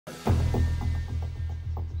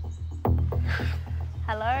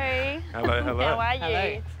Hello. Hello, hello. How are you?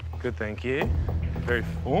 Hello. Good, thank you. Very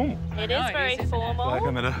formal. It is very formal. Like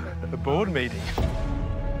I'm at a board meeting.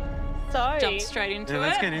 So, Jump straight into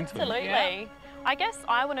Let's it. get into it. absolutely. Yeah. I guess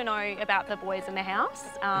I want to know about the boys in the house.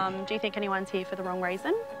 Do you think anyone's here for the wrong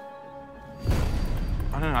reason?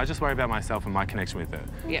 I don't know, I just worry about myself and my connection with her.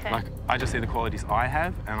 Yeah. Okay. Like, I just see the qualities I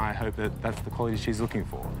have, and I hope that that's the qualities she's looking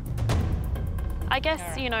for. I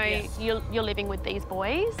guess, you know, you're living with these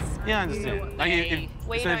boys. Yeah, I understand.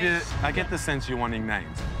 Like, I get the sense you're wanting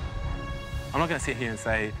names. I'm not going to sit here and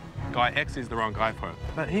say, guy X is the wrong guy for her,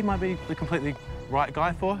 but he might be the completely right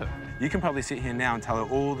guy for her. You can probably sit here now and tell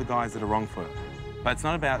her all the guys that are wrong for her. But it's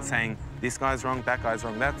not about saying, this guy's wrong, that guy's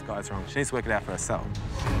wrong, that guy's wrong. She needs to work it out for herself.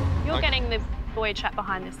 You're getting the boy chat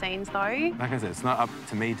behind the scenes, though. Like I said, it's not up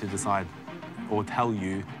to me to decide or tell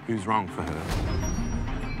you who's wrong for her.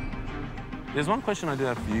 There's one question I do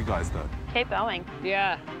have for you guys, though. Keep going.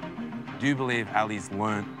 Yeah. Do you believe Ali's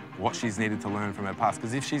learnt what she's needed to learn from her past?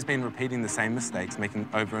 Because if she's been repeating the same mistakes, making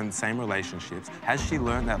over in the same relationships, has she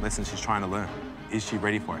learned that lesson she's trying to learn? Is she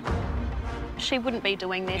ready for it? She wouldn't be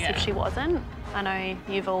doing this if she wasn't. I know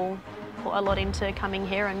you've all put a lot into coming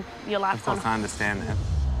here and your life's Of course, I understand that.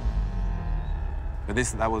 But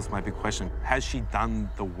that was my big question. Has she done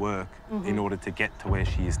the work in order to get to where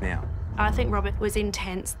she is now? I think Robert was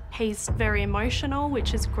intense. He's very emotional,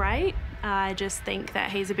 which is great. I just think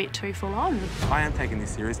that he's a bit too full on. I am taking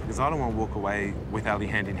this serious because I don't want to walk away with Ali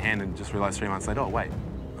hand in hand and just realise 3 months later, oh, wait,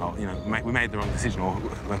 we made the wrong decision or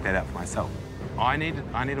work that out for myself. I need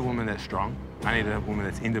a woman that's strong. I need a woman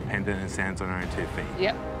that's independent and stands on her own 2 feet.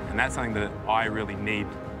 Yep. And that's something that I really need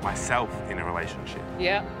myself in a relationship.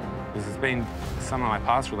 Yep. Because there's been some of my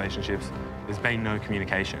past relationships, there's been no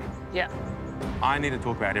communication. Yeah. I need to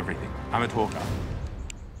talk about everything. I'm a talker.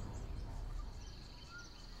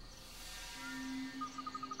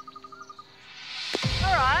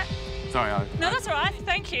 All right. Sorry, No, that's all right.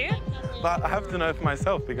 Thank you. but I have to know for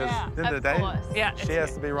myself because at the end of the day, Yeah. she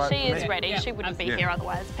has to be right She for is me. ready. Yeah. She wouldn't be Yeah. here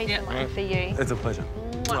otherwise. Peace of mind for you. It's a pleasure.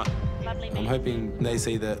 Mwah. Lovely I'm meeting. hoping they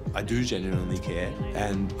see that I do genuinely care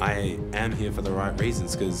and I am here for the right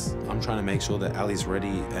reasons because I'm trying to make sure that Ali's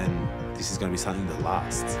ready and this is going to be something that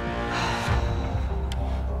lasts.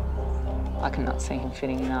 I cannot see him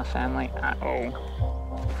fitting in our family at all.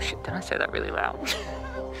 Oh, shit, did I say that really loud?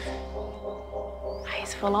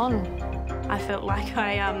 He's full on. I felt like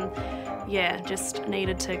I, just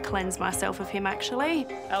needed to cleanse myself of him, actually.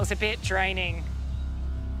 That was a bit draining.